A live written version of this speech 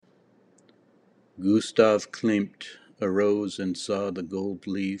Gustav Klimt arose and saw the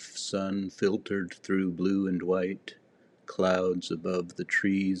gold-leaf sun filtered through blue and white clouds above the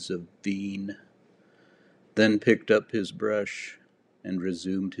trees of Wien, then picked up his brush and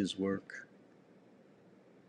resumed his work.